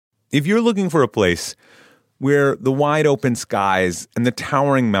If you're looking for a place where the wide open skies and the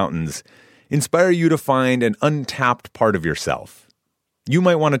towering mountains inspire you to find an untapped part of yourself, you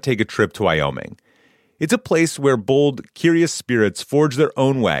might want to take a trip to Wyoming. It's a place where bold, curious spirits forge their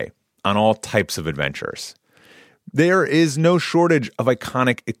own way on all types of adventures. There is no shortage of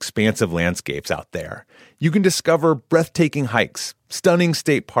iconic, expansive landscapes out there. You can discover breathtaking hikes, stunning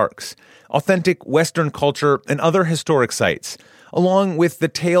state parks, authentic Western culture, and other historic sites, along with the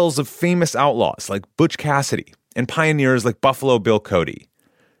tales of famous outlaws like Butch Cassidy and pioneers like Buffalo Bill Cody.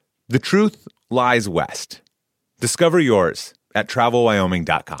 The truth lies west. Discover yours at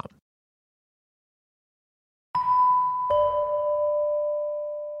travelwyoming.com.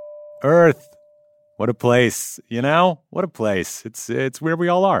 Earth. What a place, you know? What a place. It's where we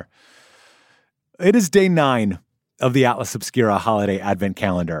all are. It is day 9 of the Atlas Obscura Holiday Advent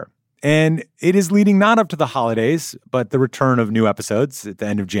Calendar. And it is leading not up to the holidays, but the return of new episodes at the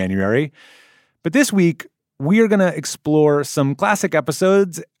end of January. But this week, we are going to explore some classic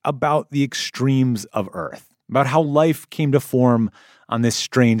episodes about the extremes of Earth, about how life came to form on this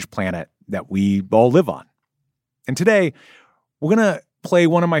strange planet that we all live on. And today, we're going to play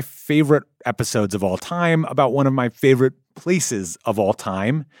one of my favorite episodes of all time about one of my favorite places of all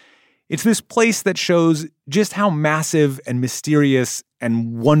time. It's this place that shows just how massive and mysterious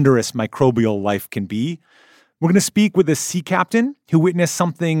and wondrous microbial life can be. We're going to speak with a sea captain who witnessed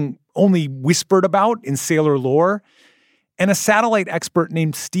something only whispered about in sailor lore, and a satellite expert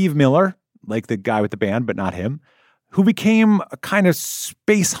named Steve Miller, like the guy with the band, but not him, who became a kind of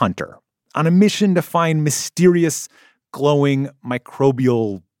space hunter on a mission to find mysterious, glowing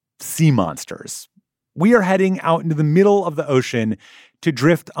microbial sea monsters. We are heading out into the middle of the ocean to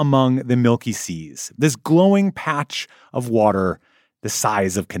drift among the Milky Seas, this glowing patch of water the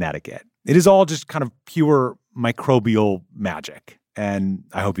size of Connecticut. It is all just kind of pure microbial magic, and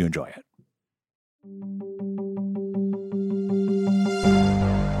I hope you enjoy it.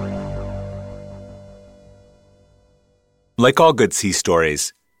 Like all good sea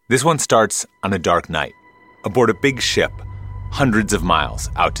stories, this one starts on a dark night, aboard a big ship, hundreds of miles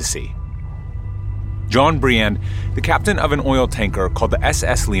out to sea. John Briand, the captain of an oil tanker called the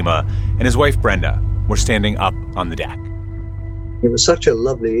SS Lima, and his wife Brenda were standing up on the deck. It was such a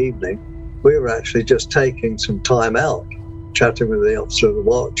lovely evening. We were actually just taking some time out, chatting with the officer of the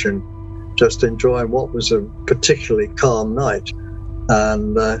watch and just enjoying what was a particularly calm night.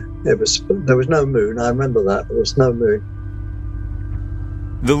 And there was no moon. I remember that. There was no moon.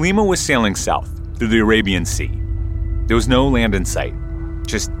 The Lima was sailing south through the Arabian Sea. There was no land in sight,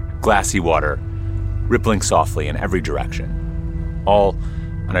 just glassy water, rippling softly in every direction, all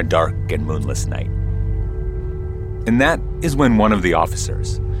on a dark and moonless night. And that is when one of the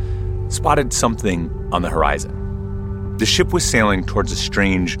officers spotted something on the horizon. The ship was sailing towards a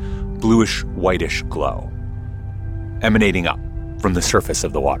strange, bluish-whitish glow, emanating up from the surface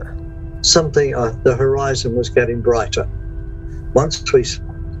of the water. Something, the horizon was getting brighter. Once we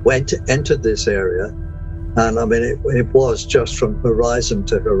entered this area, and I mean, it was just from horizon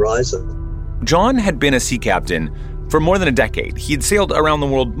to horizon. John had been a sea captain for more than a decade. He had sailed around the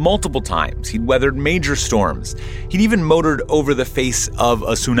world multiple times. He'd weathered major storms. He'd even motored over the face of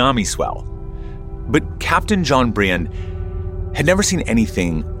a tsunami swell. But Captain John Briand had never seen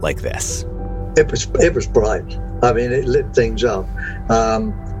anything like this. It was bright. I mean, it lit things up.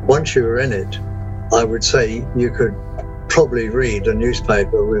 Once you were in it, I would say you could probably read a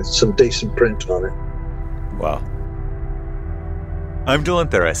newspaper with some decent print on it. Wow. I'm Dylan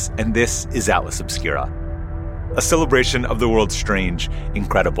Thuras, and this is Atlas Obscura, a celebration of the world's strange,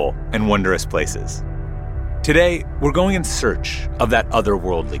 incredible, and wondrous places. Today, we're going in search of that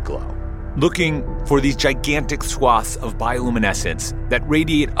otherworldly glow, looking for these gigantic swaths of bioluminescence that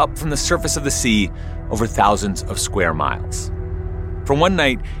radiate up from the surface of the sea over thousands of square miles. For one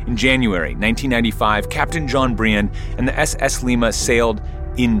night in January 1995, Captain John Briand and the SS Lima sailed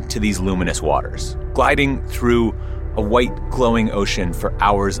into these luminous waters, gliding through a white, glowing ocean for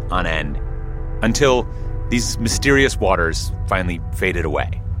hours on end, until these mysterious waters finally faded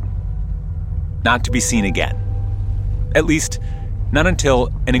away. Not to be seen again. At least, not until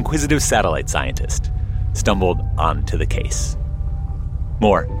an inquisitive satellite scientist stumbled onto the case.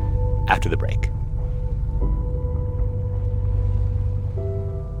 More after the break.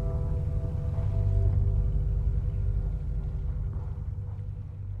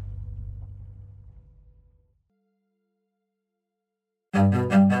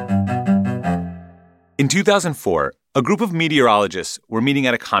 In 2004, a group of meteorologists were meeting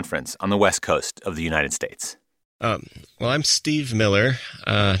at a conference on the west coast of the United States. Well, I'm Steve Miller,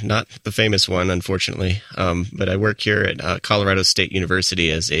 not the famous one, unfortunately, but I work here at Colorado State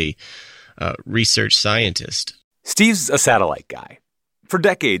University as a research scientist. Steve's a satellite guy. For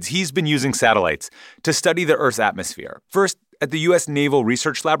decades, he's been using satellites to study the Earth's atmosphere, first at the U.S. Naval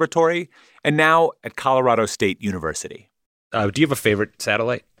Research Laboratory and now at Colorado State University. Do you have a favorite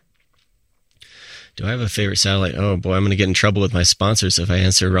satellite? Do I have a favorite satellite? Oh, boy, I'm going to get in trouble with my sponsors if I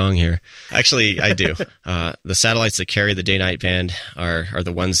answer wrong here. Actually, I do. The satellites that carry the day-night band are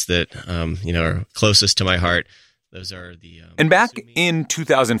the ones that, are closest to my heart. Those are the... And back in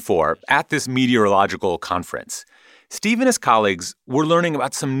 2004, at this meteorological conference, Steve and his colleagues were learning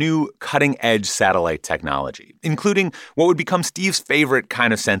about some new cutting-edge satellite technology, including what would become Steve's favorite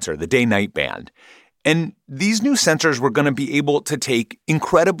kind of sensor, the day-night band. And these new sensors were going to be able to take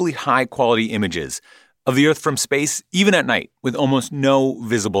incredibly high-quality images of the Earth from space, even at night, with almost no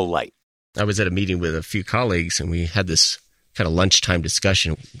visible light. I was at a meeting with a few colleagues, and we had this kind of lunchtime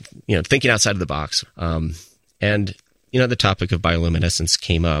discussion, thinking outside of the box. And the topic of bioluminescence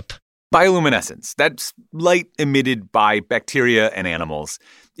came up. Bioluminescence, that's light emitted by bacteria and animals.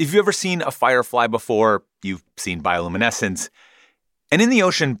 If you've ever seen a firefly before, you've seen bioluminescence. And in the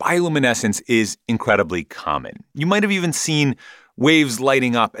ocean, bioluminescence is incredibly common. You might have even seen waves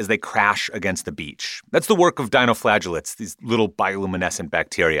lighting up as they crash against the beach. That's the work of dinoflagellates, these little bioluminescent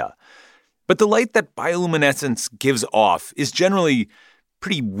bacteria. But the light that bioluminescence gives off is generally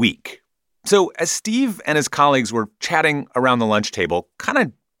pretty weak. So as Steve and his colleagues were chatting around the lunch table, kind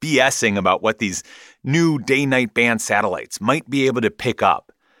of BSing about what these new day-night band satellites might be able to pick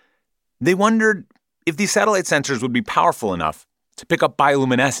up, they wondered if these satellite sensors would be powerful enough to pick up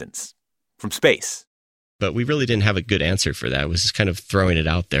bioluminescence from space. But we really didn't have a good answer for that. It was just kind of throwing it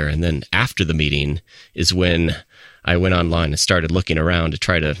out there. And then after the meeting is when I went online and started looking around to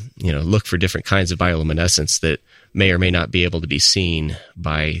try to, look for different kinds of bioluminescence that may or may not be able to be seen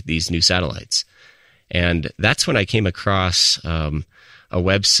by these new satellites. And that's when I came across a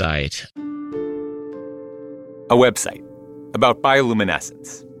website. A website about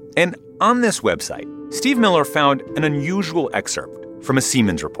bioluminescence. And on this website, Steve Miller found an unusual excerpt from a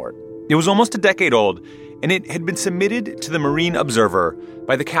Siemens report. It was almost a decade old, and it had been submitted to the Marine Observer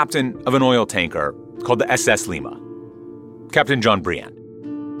by the captain of an oil tanker called the SS Lima, Captain John Briand.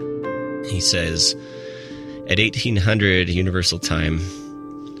 He says, at 1800 Universal Time,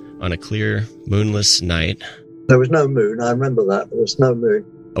 on a clear, moonless night... There was no moon, I remember that. There was no moon.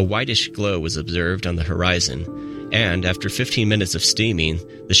 A whitish glow was observed on the horizon, and after 15 minutes of steaming,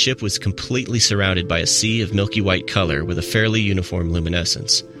 the ship was completely surrounded by a sea of milky white color with a fairly uniform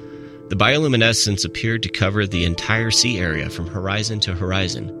luminescence. The bioluminescence appeared to cover the entire sea area from horizon to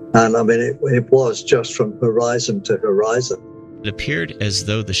horizon. And it was just from horizon to horizon. It appeared as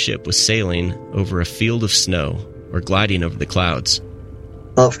though the ship was sailing over a field of snow or gliding over the clouds.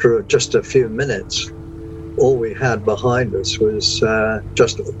 After just a few minutes, all we had behind us was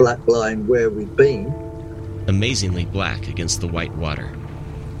just a black line where we'd been. Amazingly black against the white water.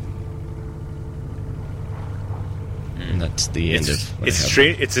 And that's the end of what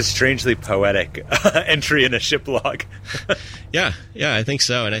it's a strangely poetic entry in a ship log. Yeah, I think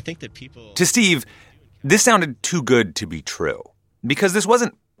so. And I think that people... To Steve, this sounded too good to be true. Because this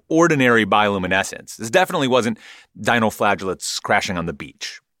wasn't ordinary bioluminescence. This definitely wasn't dinoflagellates crashing on the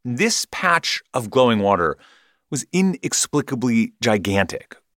beach. This patch of glowing water was inexplicably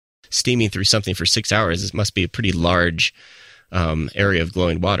gigantic. Steaming through something for 6 hours, it must be a pretty large area of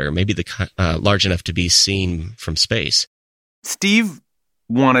glowing water, maybe large enough to be seen from space. Steve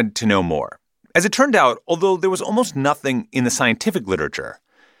wanted to know more. As it turned out, although there was almost nothing in the scientific literature,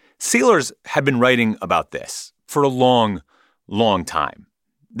 sailors had been writing about this for a long, long time.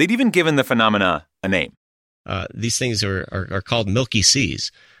 They'd even given the phenomena a name. These things are called Milky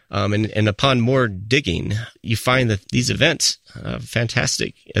Seas. And upon more digging, you find that these events,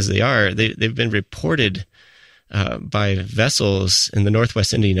 fantastic as they are, they've been reported by vessels in the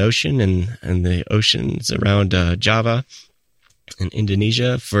Northwest Indian Ocean and the oceans around Java and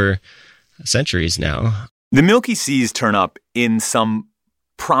Indonesia for centuries now. The Milky Seas turn up in some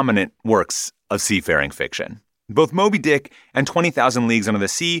prominent works of seafaring fiction. Both Moby Dick and 20,000 Leagues Under the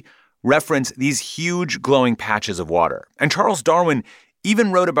Sea reference these huge glowing patches of water. And Charles Darwin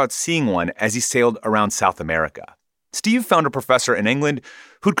even wrote about seeing one as he sailed around South America. Steve found a professor in England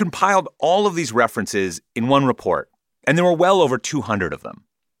who'd compiled all of these references in one report, and there were well over 200 of them.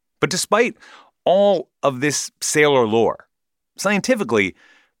 But despite all of this sailor lore, scientifically,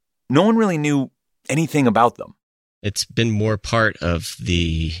 no one really knew anything about them. It's been more part of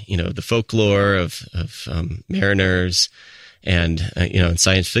the folklore of mariners and in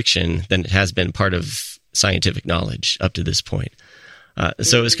science fiction than it has been part of scientific knowledge up to this point.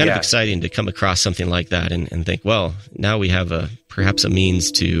 So it was kind of exciting to come across something like that and think, well, now we have perhaps a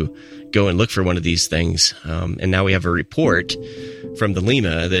means to go and look for one of these things. And now we have a report from the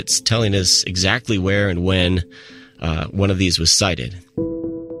Lima that's telling us exactly where and when one of these was sighted.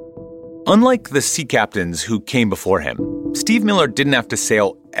 Unlike the sea captains who came before him, Steve Miller didn't have to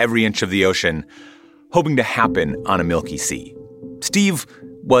sail every inch of the ocean hoping to happen on a Milky Sea. Steve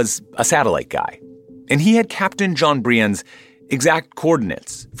was a satellite guy, and he had Captain John Briand's exact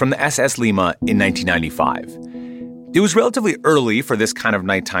coordinates from the SS Lima in 1995. It was relatively early for this kind of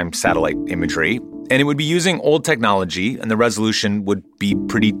nighttime satellite imagery, and it would be using old technology, and the resolution would be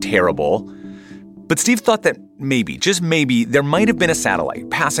pretty terrible. But Steve thought that maybe, just maybe, there might have been a satellite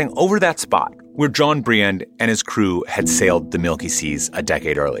passing over that spot where John Briand and his crew had sailed the Milky Seas a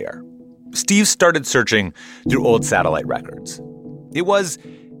decade earlier. Steve started searching through old satellite records. It was,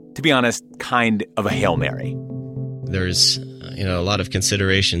 to be honest, kind of a Hail Mary. There's a lot of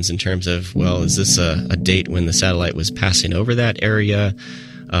considerations in terms of, well, is this a date when the satellite was passing over that area?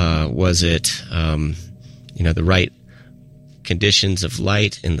 Was it, the right conditions of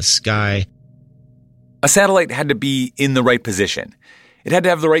light in the sky? A satellite had to be in the right position. It had to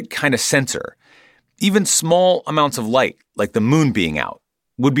have the right kind of sensor. Even small amounts of light, like the moon being out,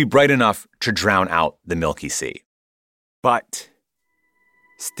 would be bright enough to drown out the Milky Sea. But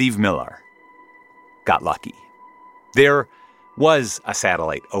Steve Miller got lucky. There was a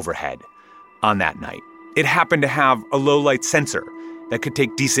satellite overhead on that night. It happened to have a low-light sensor that could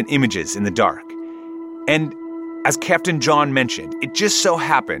take decent images in the dark. And as Captain John mentioned, it just so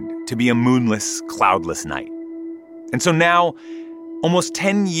happened to be a moonless, cloudless night. And so now, almost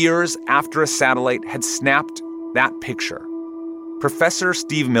 10 years after a satellite had snapped that picture, Professor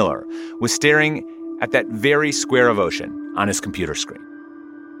Steve Miller was staring at that very square of ocean on his computer screen.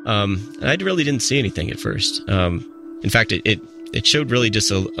 I really didn't see anything at first. In fact, it showed really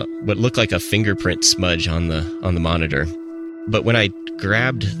just what looked like a fingerprint smudge on the monitor. But when I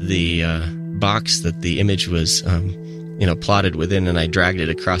grabbed the box that the image was plotted within, and I dragged it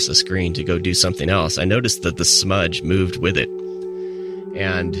across the screen to go do something else, I noticed that the smudge moved with it.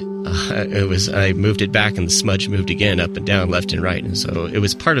 And I moved it back, and the smudge moved again, up and down, left and right. And so it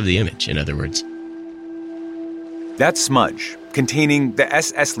was part of the image, in other words. That smudge, containing the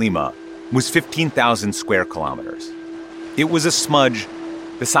SS Lima, was 15,000 square kilometers. It was a smudge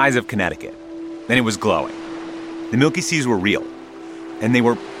the size of Connecticut, and it was glowing. The Milky Seas were real, and they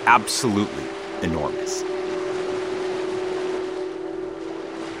were absolutely enormous.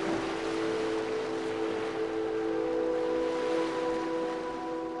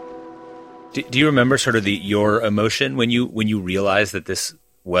 Do you remember sort of your emotion when you realized that this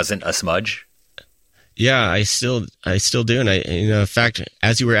wasn't a smudge? Yeah, I still do, and in fact,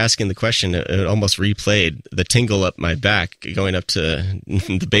 as you were asking the question, it almost replayed the tingle up my back, going up to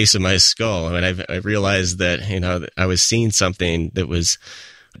the base of my skull. I mean, I realized that I was seeing something that was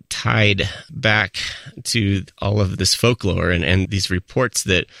tied back to all of this folklore and these reports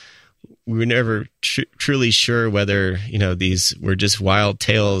that we were never truly sure whether, these were just wild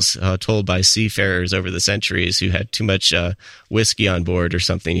tales told by seafarers over the centuries who had too much whiskey on board or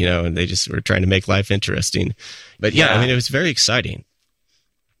something, and they just were trying to make life interesting. But yeah, I mean, it was very exciting.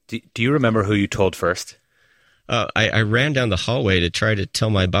 Do you remember who you told first? I ran down the hallway to try to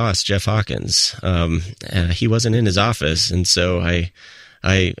tell my boss, Jeff Hawkins. He wasn't in his office, and so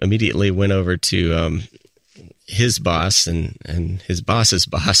I immediately went over to his boss and his boss's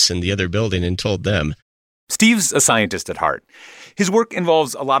boss in the other building and told them. Steve's a scientist at heart. His work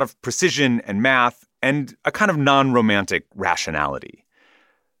involves a lot of precision and math and a kind of non-romantic rationality.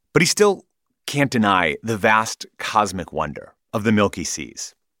 But he still can't deny the vast cosmic wonder of the Milky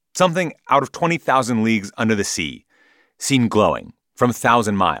Seas. Something out of 20,000 leagues under the sea, seen glowing from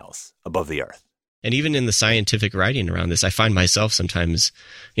 1,000 miles above the Earth. And even in the scientific writing around this, I find myself sometimes,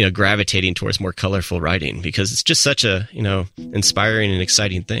 gravitating towards more colorful writing because it's just such a, inspiring and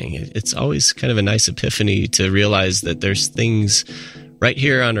exciting thing. It's always kind of a nice epiphany to realize that there's things right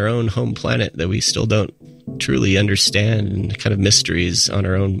here on our own home planet that we still don't truly understand, and kind of mysteries on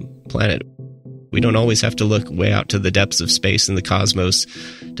our own planet. We don't always have to look way out to the depths of space and the cosmos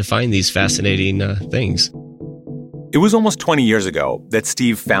to find these fascinating things. It was almost 20 years ago that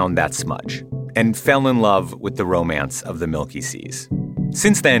Steve found that smudge and fell in love with the romance of the Milky Seas.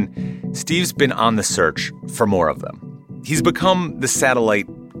 Since then, Steve's been on the search for more of them. He's become the satellite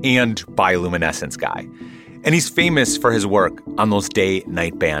and bioluminescence guy, and he's famous for his work on those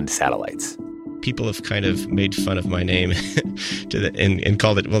day-night band satellites. People have kind of made fun of my name and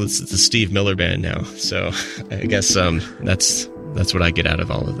called it, well, it's the Steve Miller Band now. So I guess that's what I get out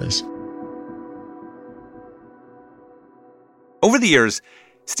of all of this. Over the years,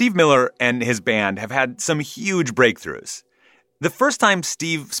 Steve Miller and his band have had some huge breakthroughs. The first time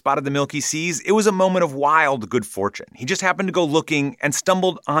Steve spotted the Milky Seas, it was a moment of wild good fortune. He just happened to go looking and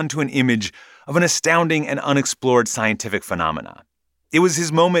stumbled onto an image of an astounding and unexplored scientific phenomena. It was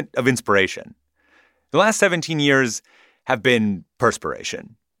his moment of inspiration. The last 17 years have been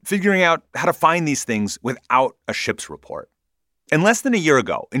perspiration, figuring out how to find these things without a ship's report. And less than a year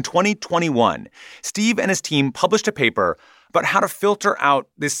ago, in 2021, Steve and his team published a paper about how to filter out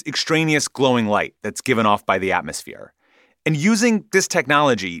this extraneous glowing light that's given off by the atmosphere. And using this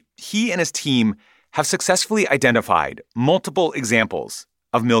technology, he and his team have successfully identified multiple examples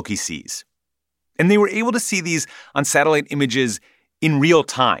of Milky Seas. And they were able to see these on satellite images in real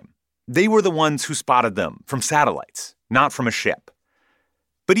time. They were the ones who spotted them from satellites, not from a ship.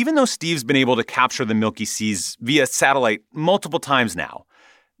 But even though Steve's been able to capture the Milky Seas via satellite multiple times now,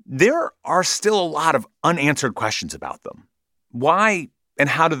 there are still a lot of unanswered questions about them. Why and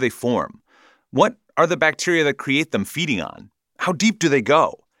how do they form? What are the bacteria that create them feeding on? How deep do they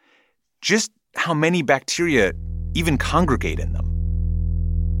go? Just how many bacteria even congregate in them?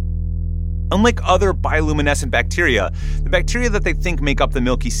 Unlike other bioluminescent bacteria, the bacteria that they think make up the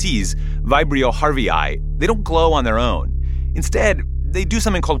Milky Seas, Vibrio harvii, they don't glow on their own. Instead, they do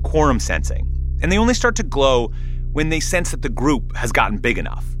something called quorum sensing, and they only start to glow when they sense that the group has gotten big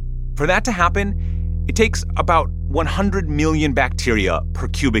enough. For that to happen, it takes about 100 million bacteria per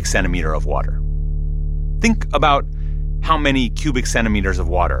cubic centimeter of water. Think about how many cubic centimeters of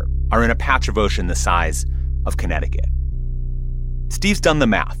water are in a patch of ocean the size of Connecticut. Steve's done the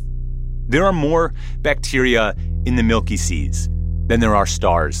math. There are more bacteria in the Milky Seas than there are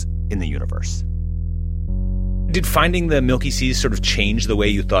stars in the universe. Did finding the Milky Seas sort of change the way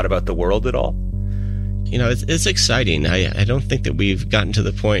you thought about the world at all? You know, it's exciting. I don't think that we've gotten to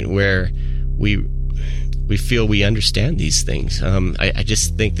the point where we feel we understand these things. I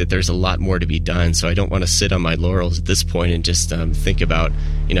just think that there's a lot more to be done, so I don't want to sit on my laurels at this point and just think about,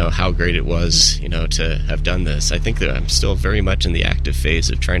 how great it was, to have done this. I think that I'm still very much in the active phase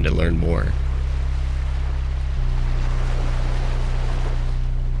of trying to learn more.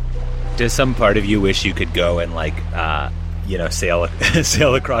 Does some part of you wish you could go and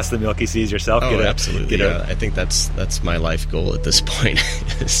sail across the Milky Seas yourself? Absolutely. I think that's my life goal at this point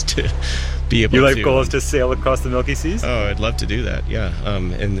is to be able to... Your life goal is to sail across the Milky Seas? Oh, I'd love to do that, yeah.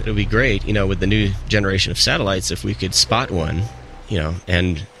 And it would be great, with the new generation of satellites, if we could spot one,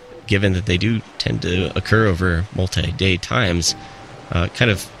 and given that they do tend to occur over multi-day times, kind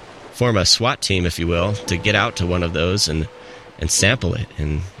of form a SWAT team, if you will, to get out to one of those and sample it.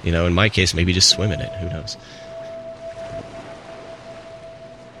 And, in my case, maybe just swim in it. Who knows?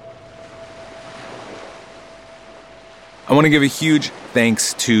 I want to give a huge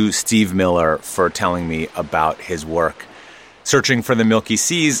thanks to Steve Miller for telling me about his work searching for the Milky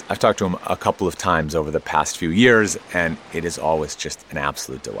Seas. I've talked to him a couple of times over the past few years, and it is always just an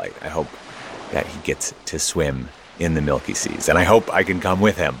absolute delight. I hope that he gets to swim in the Milky Seas, and I hope I can come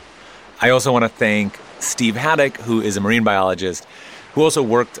with him. I also want to thank Steve Haddock, who is a marine biologist, who also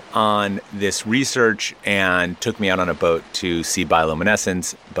worked on this research and took me out on a boat to see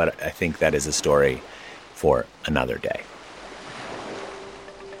bioluminescence, but I think that is a story for another day.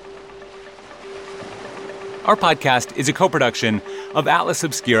 Our podcast is a co-production of Atlas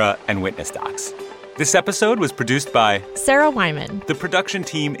Obscura and Witness Docs. This episode was produced by Sarah Wyman. The production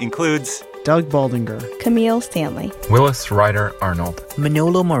team includes Doug Baldinger, Camille Stanley, Willis Ryder Arnold,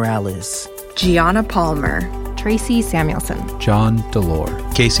 Manolo Morales, Gianna Palmer, Tracy Samuelson, John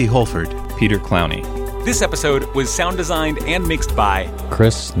Delore, Casey Holford, Peter Clowney. This episode was sound designed and mixed by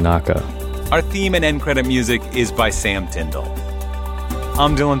Chris Naka. Our theme and end credit music is by Sam Tyndall.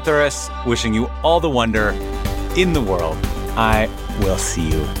 I'm Dylan Thuras, wishing you all the wonder in the world. I will see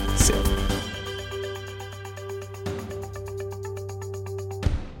you soon.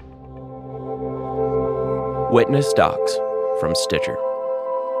 Witness Docs from Stitcher.